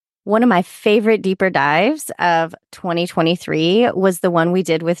One of my favorite deeper dives of 2023 was the one we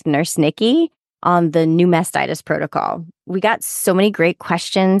did with Nurse Nikki on the new mastitis protocol. We got so many great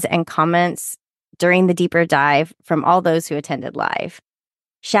questions and comments during the deeper dive from all those who attended live.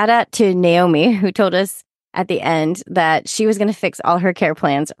 Shout out to Naomi, who told us at the end that she was going to fix all her care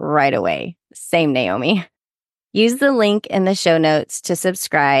plans right away. Same Naomi. Use the link in the show notes to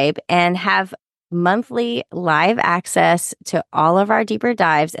subscribe and have monthly live access to all of our deeper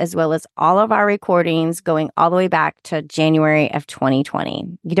dives, as well as all of our recordings going all the way back to January of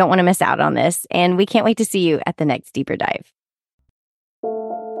 2020. You don't want to miss out on this, and we can't wait to see you at the next deeper dive.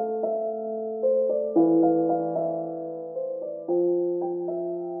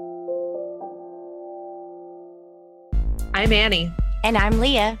 I'm Annie. And I'm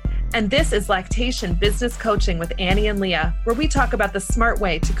Leah. And this is Lactation Business Coaching with Annie and Leah, where we talk about the smart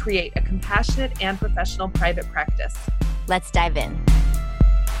way to create a compassionate and professional private practice. Let's dive in.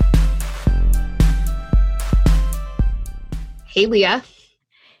 Hey, Leah.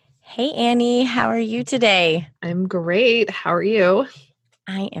 Hey, Annie. How are you today? I'm great. How are you?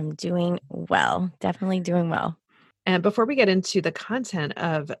 I am doing well. Definitely doing well. And before we get into the content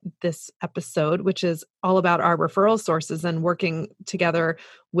of this episode, which is all about our referral sources and working together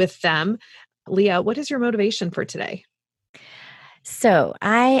with them, Leah, what is your motivation for today? So,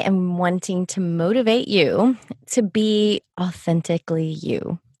 I am wanting to motivate you to be authentically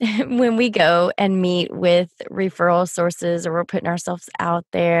you. When we go and meet with referral sources or we're putting ourselves out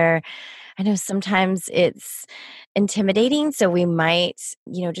there, I know sometimes it's intimidating. So we might,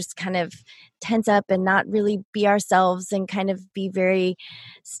 just kind of tense up and not really be ourselves and kind of be very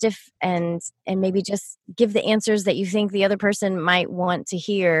stiff and maybe just give the answers that you think the other person might want to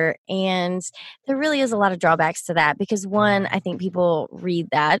hear. And there really is a lot of drawbacks to that because one, I think people read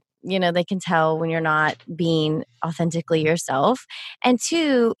that. They can tell when you're not being authentically yourself. And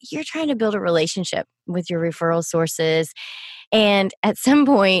two, you're trying to build a relationship with your referral sources. And at some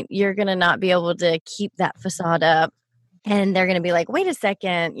point, you're going to not be able to keep that facade up. And they're going to be like, wait a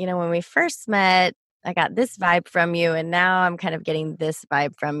second, when we first met, I got this vibe from you. And now I'm kind of getting this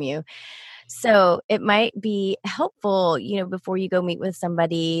vibe from you. So it might be helpful, before you go meet with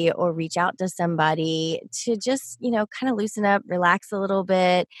somebody or reach out to somebody to just, kind of loosen up, relax a little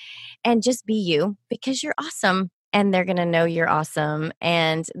bit, and just be you because you're awesome. And they're going to know you're awesome.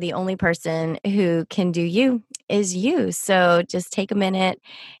 And the only person who can do you is you. So just take a minute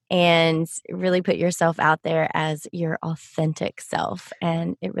and really put yourself out there as your authentic self.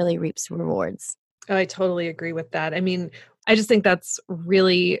 And it really reaps rewards. Oh, I totally agree with that. I mean, I just think that's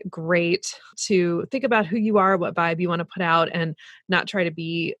really great to think about who you are, what vibe you want to put out, and not try to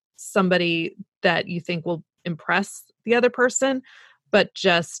be somebody that you think will impress the other person, but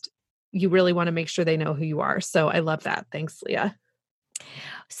just you really want to make sure they know who you are. So I love that. Thanks, Leah.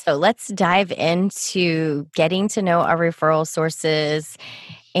 So let's dive into getting to know our referral sources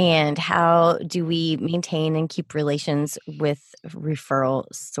and how do we maintain and keep relations with referral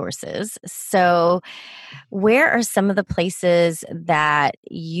sources. So where are some of the places that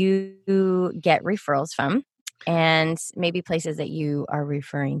you get referrals from and maybe places that you are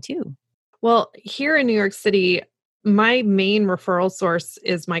referring to? Well, here in New York City, my main referral source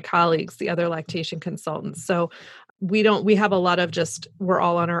is my colleagues, the other lactation consultants. So we have a lot of just, we're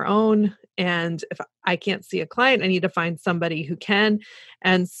all on our own. And if I can't see a client, I need to find somebody who can.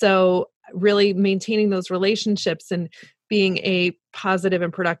 And so really maintaining those relationships and being a positive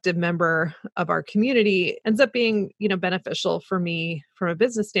and productive member of our community ends up being, beneficial for me from a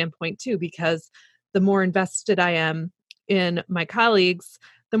business standpoint too, because the more invested I am in my colleagues,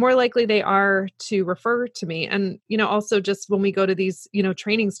 the more likely they are to refer to me. And, also just when we go to these,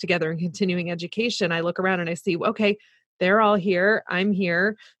 trainings together and continuing education, I look around and I see, okay, they're all here. I'm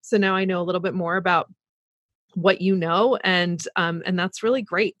here. So now I know a little bit more about what you know. And that's really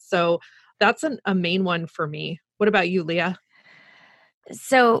great. So that's a main one for me. What about you, Leah?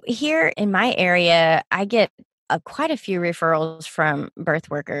 So here in my area, I get quite a few referrals from birth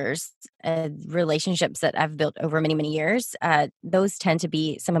workers, relationships that I've built over many, many years. Those tend to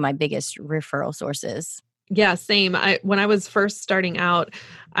be some of my biggest referral sources. Yeah, same. When I was first starting out,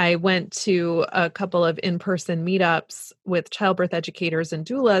 I went to a couple of in-person meetups with childbirth educators and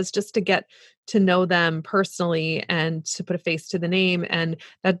doulas just to get to know them personally and to put a face to the name. And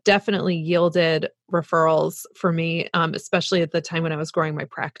that definitely yielded referrals for me, especially at the time when I was growing my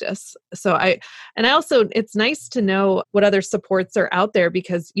practice. And I also, it's nice to know what other supports are out there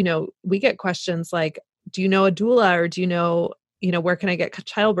because, we get questions like, do you know a doula or do you know, where can I get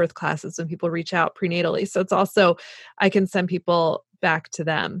childbirth classes when people reach out prenatally? So it's also, I can send people back to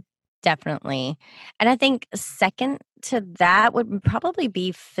them. Definitely. And I think second to that would probably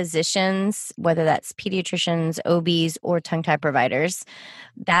be physicians, whether that's pediatricians, OBs, or tongue tie providers.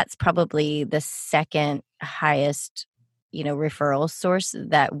 That's probably the second highest, referral source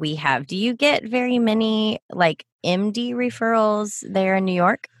that we have. Do you get very many like MD referrals there in New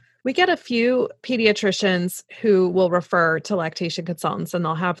York? We get a few pediatricians who will refer to lactation consultants, and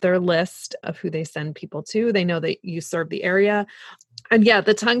they'll have their list of who they send people to. They know that you serve the area. And yeah,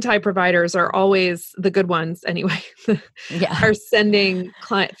 the tongue tie providers are always the good ones anyway, Yeah. are sending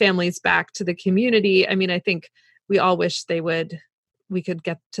families back to the community. I mean, I think we all wish we could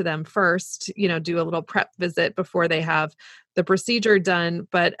get to them first, do a little prep visit before they have the procedure done.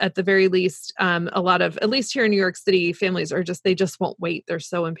 But at the very least, a lot of, at least here in New York City, families they just won't wait. They're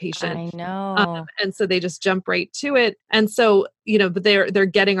so impatient. I Um, know. and so they just jump right to it. And so, but they're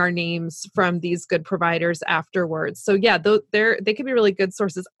getting our names from these good providers afterwards. So yeah, they can be really good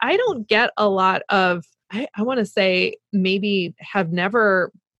sources. I don't get a lot of, I want to say maybe have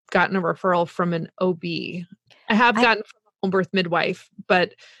never gotten a referral from an OB. I have I gotten from a home birth midwife,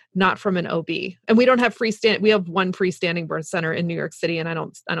 but not from an OB. And we don't have we have one freestanding birth center in New York City, and I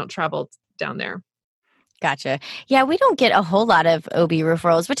don't travel down there. Gotcha. Yeah, we don't get a whole lot of OB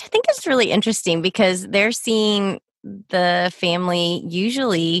referrals, which I think is really interesting because they're seeing the family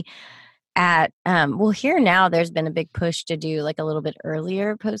usually at well, here now there's been a big push to do like a little bit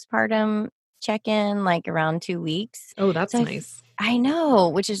earlier postpartum check-in, like around 2 weeks. Oh, So that's nice. I know,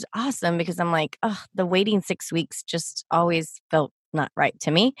 which is awesome because I'm like, oh, the waiting 6 weeks just always felt not right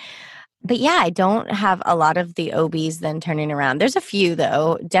to me. But yeah, I don't have a lot of the OBs then turning around. There's a few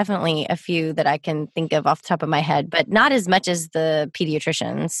though, definitely a few that I can think of off the top of my head, but not as much as the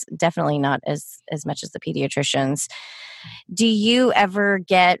pediatricians. Definitely not as much as the pediatricians. Do you ever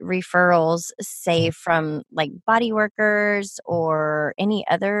get referrals, say from like body workers or any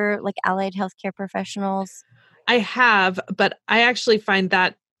other like allied healthcare professionals? I have, but I actually find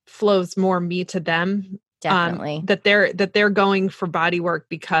that flows more me to them. Definitely. That they're going for body work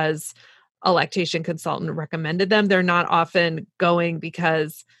because a lactation consultant recommended them. They're not often going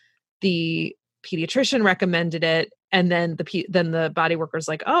because the pediatrician recommended it, and then then the body worker's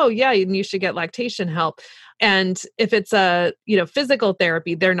like, oh yeah, you should get lactation help. And if it's a physical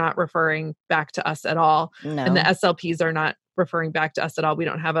therapy, they're not referring back to us at all, and the No. SLPs are not referring back to us at all. We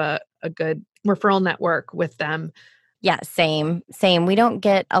don't have a good referral network with them. Yeah, same, same. We don't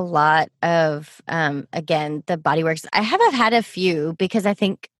get a lot of, again, the body works. Have had a few because I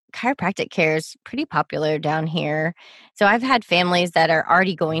think chiropractic care is pretty popular down here. So I've had families that are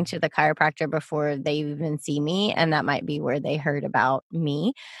already going to the chiropractor before they even see me, and that might be where they heard about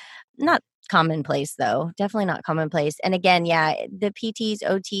me. Not commonplace though, definitely not commonplace. And again, yeah, the PTs,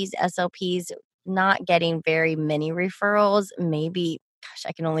 OTs, SLPs, not getting very many referrals. Maybe, gosh,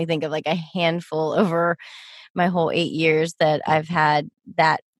 I can only think of like a handful over my whole 8 years that I've had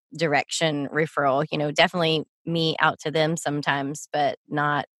that direction referral. Definitely me out to them sometimes, but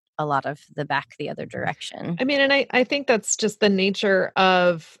not a lot of the back the other direction. I mean, and I think that's just the nature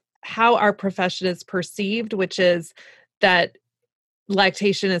of how our profession is perceived, which is that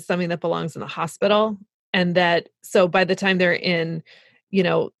lactation is something that belongs in the hospital. And that, so by the time they're you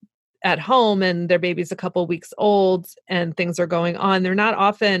know, at home and their baby's a couple weeks old and things are going on, they're not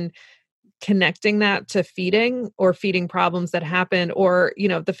often connecting that to feeding or feeding problems that happen. Or,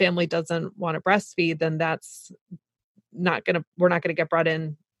 if the family doesn't want to breastfeed, then we're not going to get brought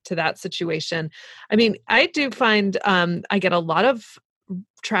in to that situation. I mean, I do find I get a lot of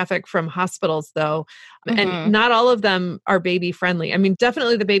traffic from hospitals though, and Hmm. not all of them are baby friendly. I mean,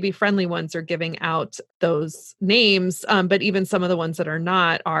 definitely the baby friendly ones are giving out those names, but even some of the ones that are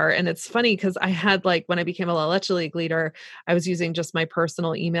not are. And it's funny because I had, like, when I became a La Leche League leader, I was using just my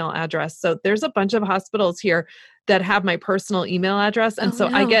personal email address. So there's a bunch of hospitals here that have my personal email address. And Oh so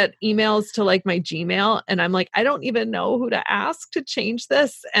I no. get emails to like my Gmail, and I'm like, I don't even know who to ask to change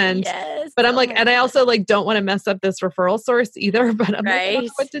this. Yes. But I'm Oh like, my and I goodness. also like don't want to mess up this referral source either, but I'm like, I don't know Right.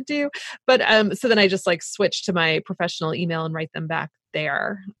 what to do. But so then I just like switch to my professional email and write them back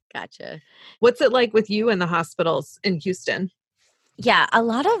there. Gotcha. What's it like with you in the hospitals in Houston? Yeah, a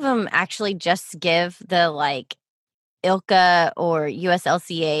lot of them actually just give the like ILCA or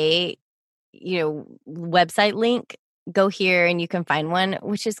USLCA, website link. Go here and you can find one,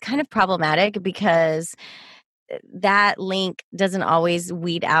 which is kind of problematic because that link doesn't always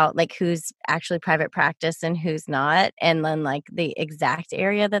weed out like who's actually private practice and who's not, and then like the exact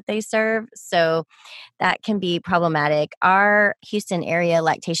area that they serve. So that can be problematic. Our Houston Area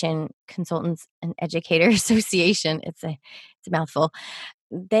Lactation Consultants and Educator Association, it's a mouthful,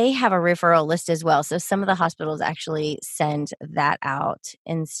 they have a referral list as well. So some of the hospitals actually send that out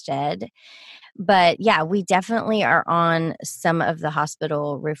instead. But yeah, we definitely are on some of the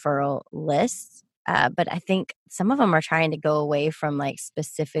hospital referral lists. But I think some of them are trying to go away from like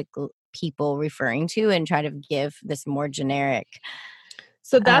specific people referring to and try to give this more generic.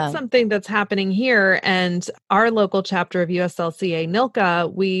 So that's Um, something that's happening here. And our local chapter of USLCA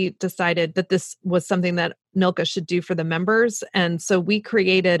NILCA, we decided that this was something that NILCA should do for the members. And so we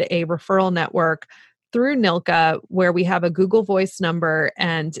created a referral network through NILCA where we have a Google Voice number.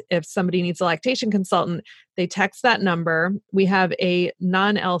 And if somebody needs a lactation consultant, they text that number. We have a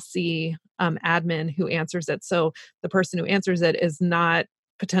non LC admin who answers it. So the person who answers it is not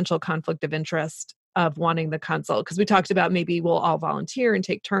potential conflict of interest of wanting the consult, because we talked about maybe we'll all volunteer and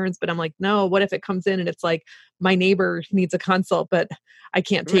take turns, but I'm like, no, what if it comes in and it's like my neighbor needs a consult but I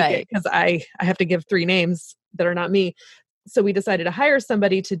can't take it right. because I have to give 3 names that are not me. So we decided to hire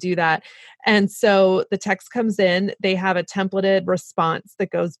somebody to do that. And so the text comes in, they have a templated response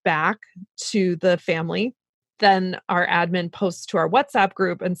that goes back to the family. Then our admin posts to our WhatsApp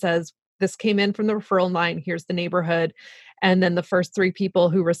group and says, this came in from the referral line, here's the neighborhood. And then the first 3 people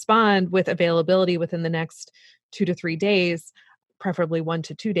who respond with availability within the next 2 to 3 days, preferably 1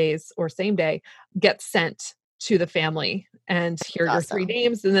 to 2 days or same day, get sent to the family. And here are your 3 Awesome.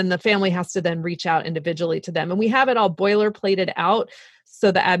 names. And then the family has to then reach out individually to them. And we have it all boilerplated out.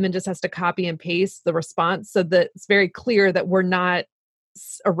 So the admin just has to copy and paste the response so that it's very clear that we're not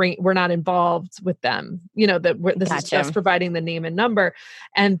involved with them, this is just Gotcha. providing the name and number.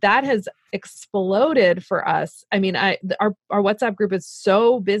 And that has exploded for us. I mean, our WhatsApp group is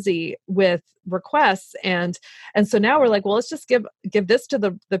so busy with requests, and so now we're like, well, let's just give this to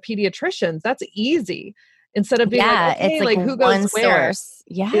the pediatricians. That's easy, instead of being like, Yeah, it's okay, like like who goes one where. source.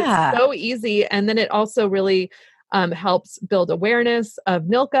 It's Yeah. so easy. And then it also really helps build awareness of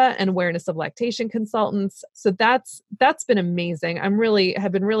NILCA and awareness of lactation consultants. So that's been amazing.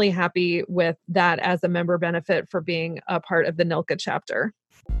 Have been really happy with that as a member benefit for being a part of the NILCA chapter.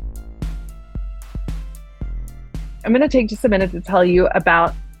 I'm going to take just a minute to tell you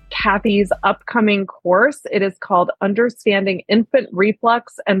about Kathy's upcoming course. It is called Understanding Infant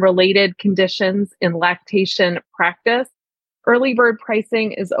Reflux and Related Conditions in Lactation Practice. Early bird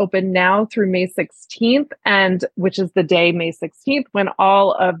pricing is open now through May 16th, and which is the day, May 16th, when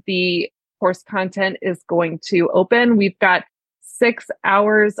all of the course content is going to open. We've got 6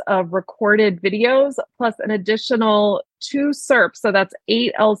 hours of recorded videos plus an additional 2 SERPs. So that's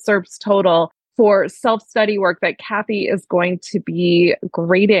 8 LSERPs total for self-study work that Kathy is going to be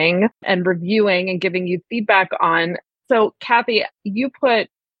grading and reviewing and giving you feedback on. So Kathy, you put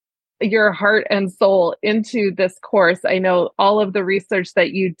your heart and soul into this course. I know all of the research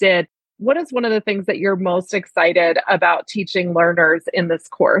that you did. What is one of the things that you're most excited about teaching learners in this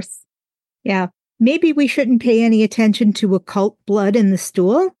course? Yeah, maybe we shouldn't pay any attention to occult blood in the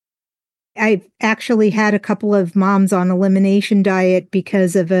stool. I've actually had a couple of moms on elimination diet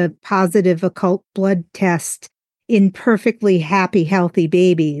because of a positive occult blood test in perfectly happy, healthy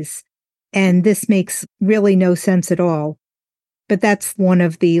babies. And this makes really no sense at all. But that's one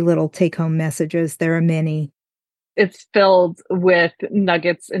of the little take-home messages. There are many. It's filled with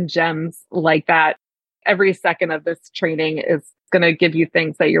nuggets and gems like that. Every second of this training is going to give you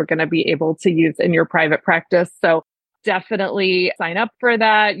things that you're going to be able to use in your private practice. So definitely sign up for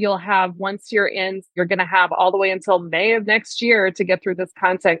that. You'll have, once you're in, you're going to have all the way until May of next year to get through this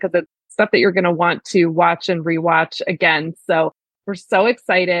content, because it's stuff that you're going to want to watch and rewatch again. So we're so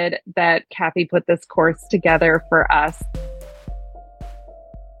excited that Kathy put this course together for us.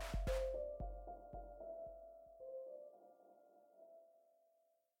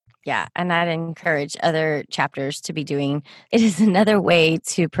 Yeah, and I'd encourage other chapters to be doing it. Is another way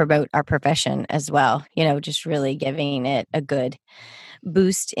to promote our profession as well, just really giving it a good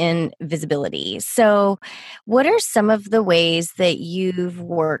boost in visibility. So, what are some of the ways that you've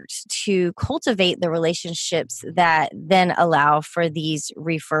worked to cultivate the relationships that then allow for these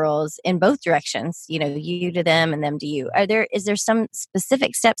referrals in both directions? You to them and them to you. Is there some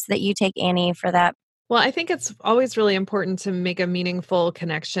specific steps that you take, Annie, for that? Well, I think it's always really important to make a meaningful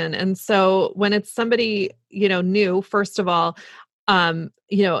connection. And so when it's somebody, new, first of all,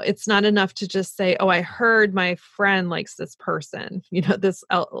 it's not enough to just say, oh, I heard my friend likes this person, this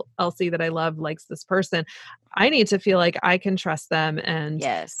LC that I love likes this person. I need to feel like I can trust them. And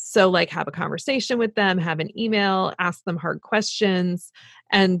Yes. so like have a conversation with them, have an email, ask them hard questions,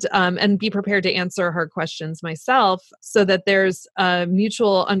 and be prepared to answer hard questions myself, so that there's a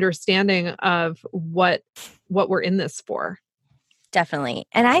mutual understanding of what we're in this for. Definitely.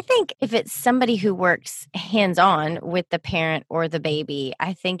 And I think if it's somebody who works hands on with the parent or the baby,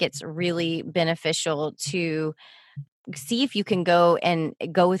 I think it's really beneficial to see if you can go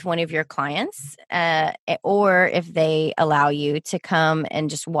with one of your clients, or if they allow you to come and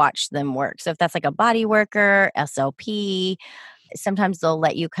just watch them work. So if that's like a body worker, SLP, sometimes they'll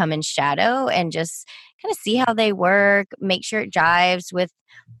let you come and shadow and just kind of see how they work, make sure it jives with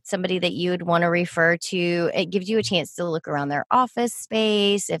somebody that you would want to refer to. It gives you a chance to look around their office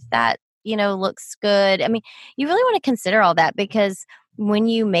space if that, looks good. I mean, you really want to consider all that because when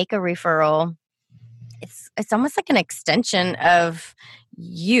you make a referral, it's almost like an extension of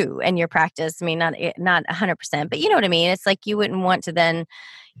you and your practice. I mean, not 100%, but you know what I mean? It's like you wouldn't want to then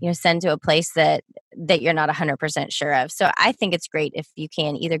send to a place that you're not 100% sure of. So I think it's great if you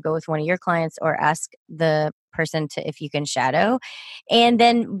can either go with one of your clients or ask the person to if you can shadow, and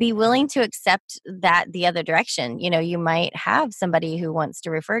then be willing to accept that the other direction. You might have somebody who wants to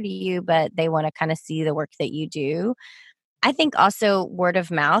refer to you, but they want to kind of see the work that you do. I think also word of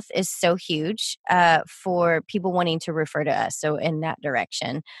mouth is so huge, for people wanting to refer to us. So in that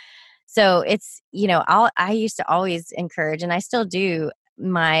direction. So it's, I used to always encourage, and I still do,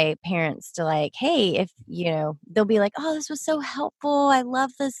 my parents to like, hey, if, they'll be like, oh, this was so helpful. I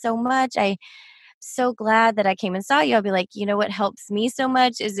love this so much. I so glad that I came and saw you. I'll be like, what helps me so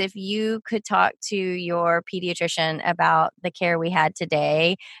much is if you could talk to your pediatrician about the care we had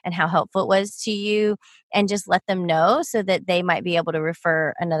today and how helpful it was to you, and just let them know so that they might be able to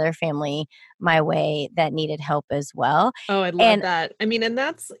refer another family my way that needed help as well. Oh, I love And that. I mean, and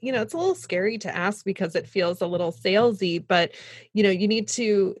that's, it's a little scary to ask because it feels a little salesy, but you need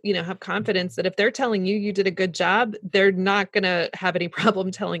to, have confidence that if they're telling you you did a good job, they're not going to have any problem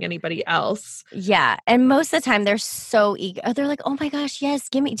telling anybody else. yeah. And most of the time they're so eager. They're like, oh my gosh, yes,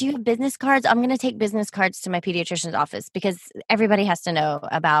 do you have business cards? I'm going to take business cards to my pediatrician's office because everybody has to know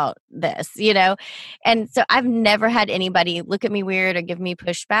about this. And so I've never had anybody look at me weird or give me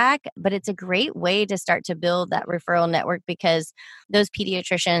pushback, but it's a great way to start to build that referral network because those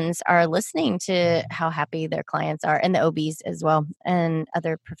pediatricians are listening to how happy their clients are, and the OBs as well. And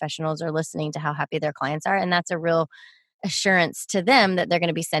other professionals are listening to how happy their clients are. And that's a real assurance to them that they're going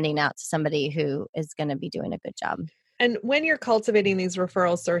to be sending out to somebody who is going to be doing a good job. And when you're cultivating these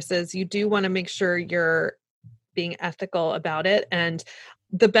referral sources, you do want to make sure you're being ethical about it. And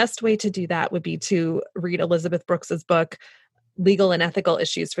the best way to do that would be to read Elizabeth Brooks's book, Legal and Ethical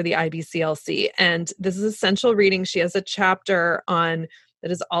Issues for the IBCLC. And this is essential reading. She has a chapter on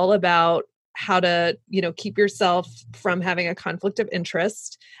that is all about how to, keep yourself from having a conflict of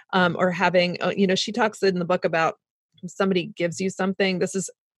interest, or having, she talks in the book about if somebody gives you something. This is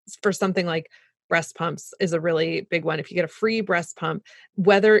for something like breast pumps is a really big one. If you get a free breast pump,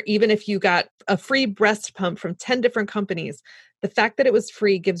 even if you got a free breast pump from 10 different companies, the fact that it was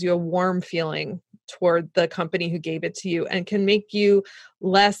free gives you a warm feeling toward the company who gave it to you and can make you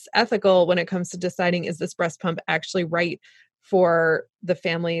less ethical when it comes to deciding, is this breast pump actually right for the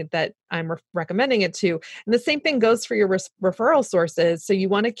family that I'm recommending it to? And the same thing goes for your referral sources. So you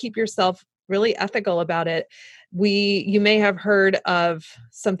want to keep yourself really ethical about it. You may have heard of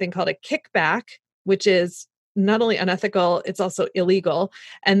something called a kickback, which is not only unethical, it's also illegal.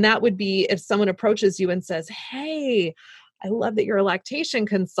 And that would be if someone approaches you and says, hey, I love that you're a lactation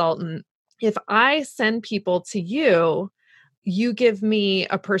consultant. If I send people to you, you give me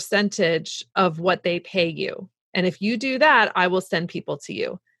a percentage of what they pay you. And if you do that, I will send people to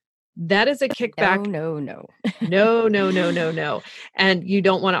you. That is a kickback. No. No, no, no, no, no. And you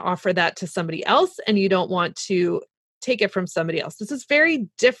don't want to offer that to somebody else, and you don't want to take it from somebody else. This is very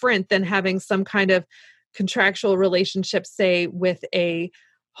different than having some kind of contractual relationship, say, with a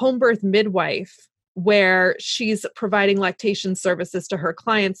home birth midwife, where she's providing lactation services to her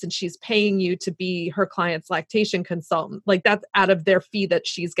clients and she's paying you to be her client's lactation consultant. Like that's out of their fee that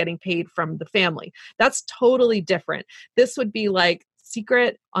she's getting paid from the family. That's totally different. This would be like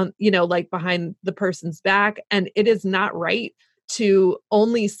secret on, like behind the person's back. And it is not right to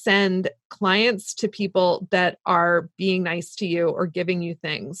only send clients to people that are being nice to you or giving you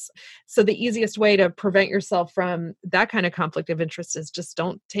things. So the easiest way to prevent yourself from that kind of conflict of interest is just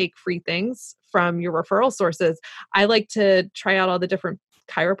don't take free things from your referral sources. I like to try out all the different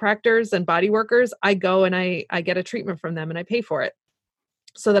chiropractors and body workers. I go and I get a treatment from them and I pay for it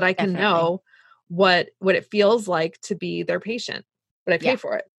so that I can Definitely. know what it feels like to be their patient, but I pay Yeah.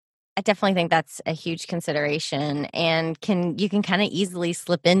 for it. I definitely think that's a huge consideration, and you can kind of easily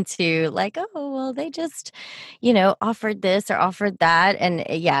slip into like, oh, well, they just, offered this or offered that. And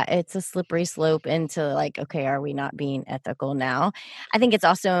yeah, it's a slippery slope into like, okay, are we not being ethical now? I think it's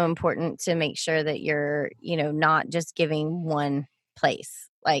also important to make sure that you're, not just giving one place.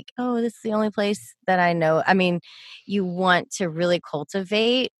 Like, oh, this is the only place that I know. I mean, you want to really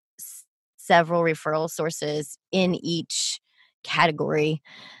cultivate several referral sources in each category,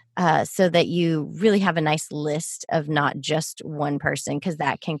 so that you really have a nice list of not just one person, because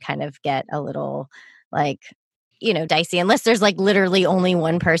that can kind of get a little like, dicey unless there's like literally only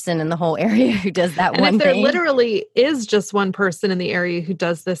one person in the whole area who does that And if one there thing. literally is just one person in the area who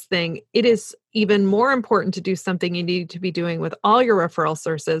does this thing, it is even more important to do something you need to be doing with all your referral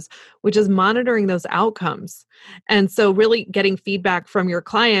sources, which is monitoring those outcomes. And so really getting feedback from your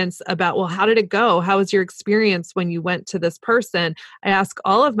clients about, well, how did it go? How was your experience when you went to this person? I ask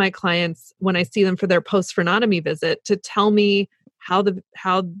all of my clients when I see them for their post-phrenology visit to tell me how the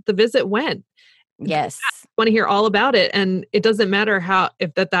visit went. Yes. Want to hear all about it. And it doesn't matter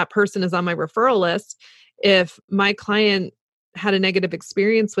if that person is on my referral list. If my client had a negative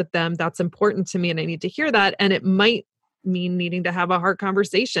experience with them, that's important to me and I need to hear that. And it might mean needing to have a hard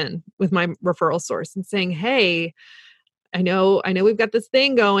conversation with my referral source and saying, hey, I know we've got this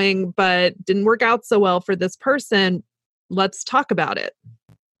thing going, but didn't work out so well for this person. Let's talk about it.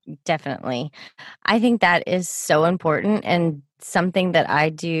 Definitely. I think that is so important and something that I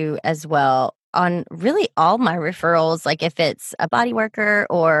do as well on really all my referrals. Like if it's a body worker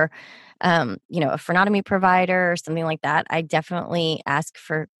or, a phrenology provider or something like that, I definitely ask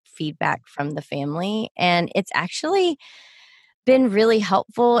for feedback from the family. And it's actually been really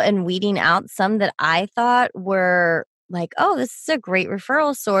helpful in weeding out some that I thought were like, oh, this is a great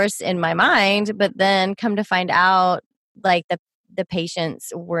referral source in my mind. But then come to find out, like the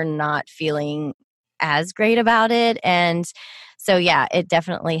patients were not feeling as great about it. And so, yeah, it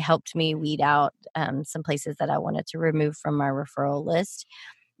definitely helped me weed out some places that I wanted to remove from my referral list.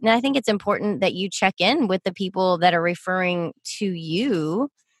 And I think it's important that you check in with the people that are referring to you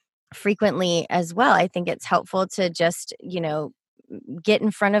frequently as well. I think it's helpful to just, get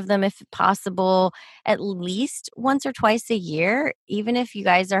in front of them if possible at least once or twice a year. Even if you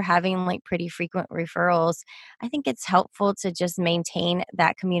guys are having like pretty frequent referrals, I think it's helpful to just maintain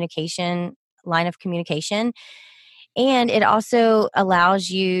that line of communication. And it also allows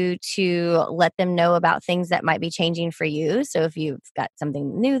you to let them know about things that might be changing for you. So if you've got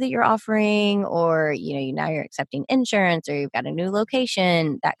something new that you're offering, or now you're accepting insurance, or you've got a new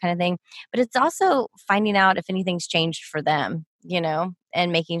location, that kind of thing. But it's also finding out if anything's changed for them,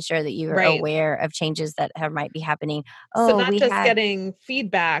 and making sure that you're Right. aware of changes that might be happening. So Oh, not we just had getting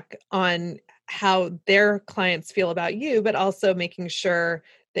feedback on how their clients feel about you, but also making sure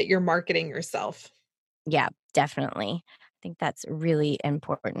that you're marketing yourself. Yeah, definitely. I think that's really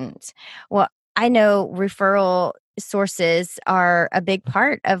important. Well, I know referral sources are a big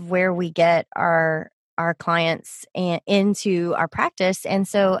part of where we get our clients into our practice. And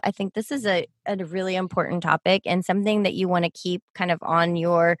so I think this is a really important topic and something that you want to keep kind of on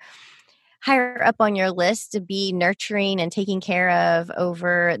your higher up on your list to be nurturing and taking care of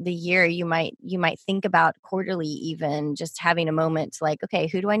over the year. You might think about quarterly, even just having a moment to like, okay,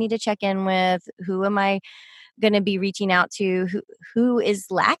 who do I need to check in with? Who am I going to be reaching out to? Who is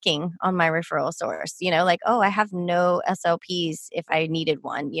lacking on my referral source? Like, oh, I have no SLPs if I needed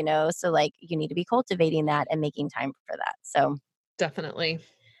one, so like you need to be cultivating that and making time for that. So Definitely.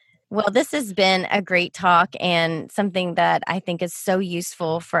 well, this has been a great talk and something that I think is so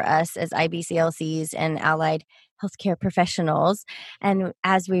useful for us as IBCLCs and allied healthcare professionals. And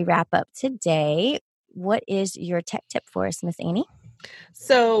as we wrap up today, what is your tech tip for us, Miss Annie?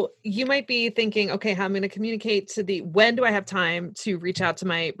 So you might be thinking, okay, how I'm going to communicate when do I have time to reach out to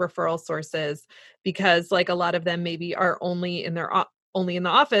my referral sources? Because like a lot of them maybe are only in the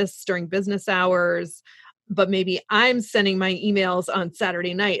office during business hours, but maybe I'm sending my emails on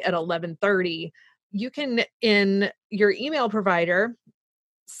Saturday night at 11:30. You can, in your email provider,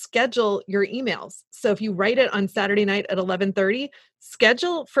 schedule your emails. So if you write it on Saturday night at 11:30,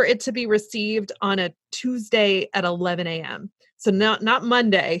 schedule for it to be received on a Tuesday at 11 a.m. So not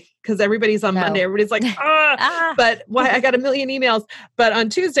Monday, because everybody's on Monday. No. Everybody's like, but why I got a million emails. But on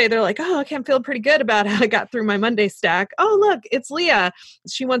Tuesday, they're like, oh, okay, I'm feeling pretty good about how I got through my Monday stack. Oh, look, it's Leah.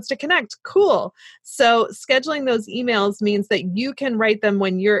 She wants to connect. Cool. So scheduling those emails means that you can write them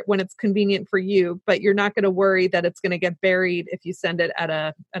when it's convenient for you, but you're not going to worry that it's going to get buried if you send it at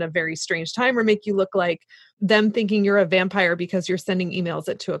a very strange time or make you look like them thinking you're a vampire because you're sending emails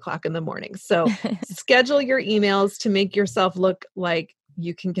at 2:00 in the morning. So schedule your emails to make yourself look like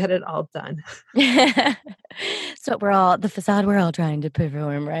you can get it all done. So the facade we're all trying to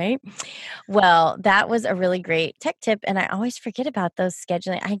perform, right? Well, that was a really great tech tip. And I always forget about those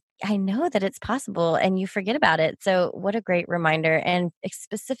scheduling. I know that it's possible and you forget about it. So what a great reminder. And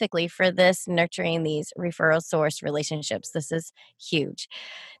specifically for this, nurturing these referral source relationships, this is huge.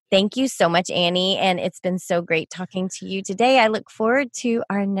 Thank you so much, Annie. And it's been so great talking to you today. I look forward to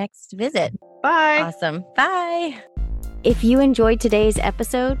our next visit. Bye. Awesome. Bye. If you enjoyed today's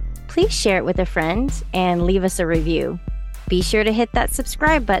episode, please share it with a friend and leave us a review. Be sure to hit that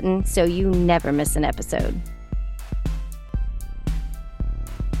subscribe button so you never miss an episode.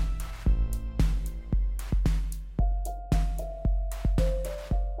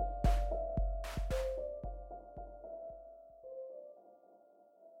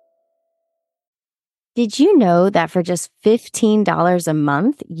 Did you know that for just $15 a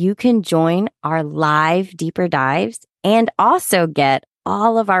month, you can join our live deeper dives and also get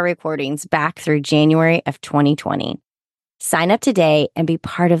all of our recordings back through January of 2020? Sign up today and be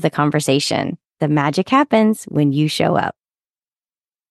part of the conversation. The magic happens when you show up.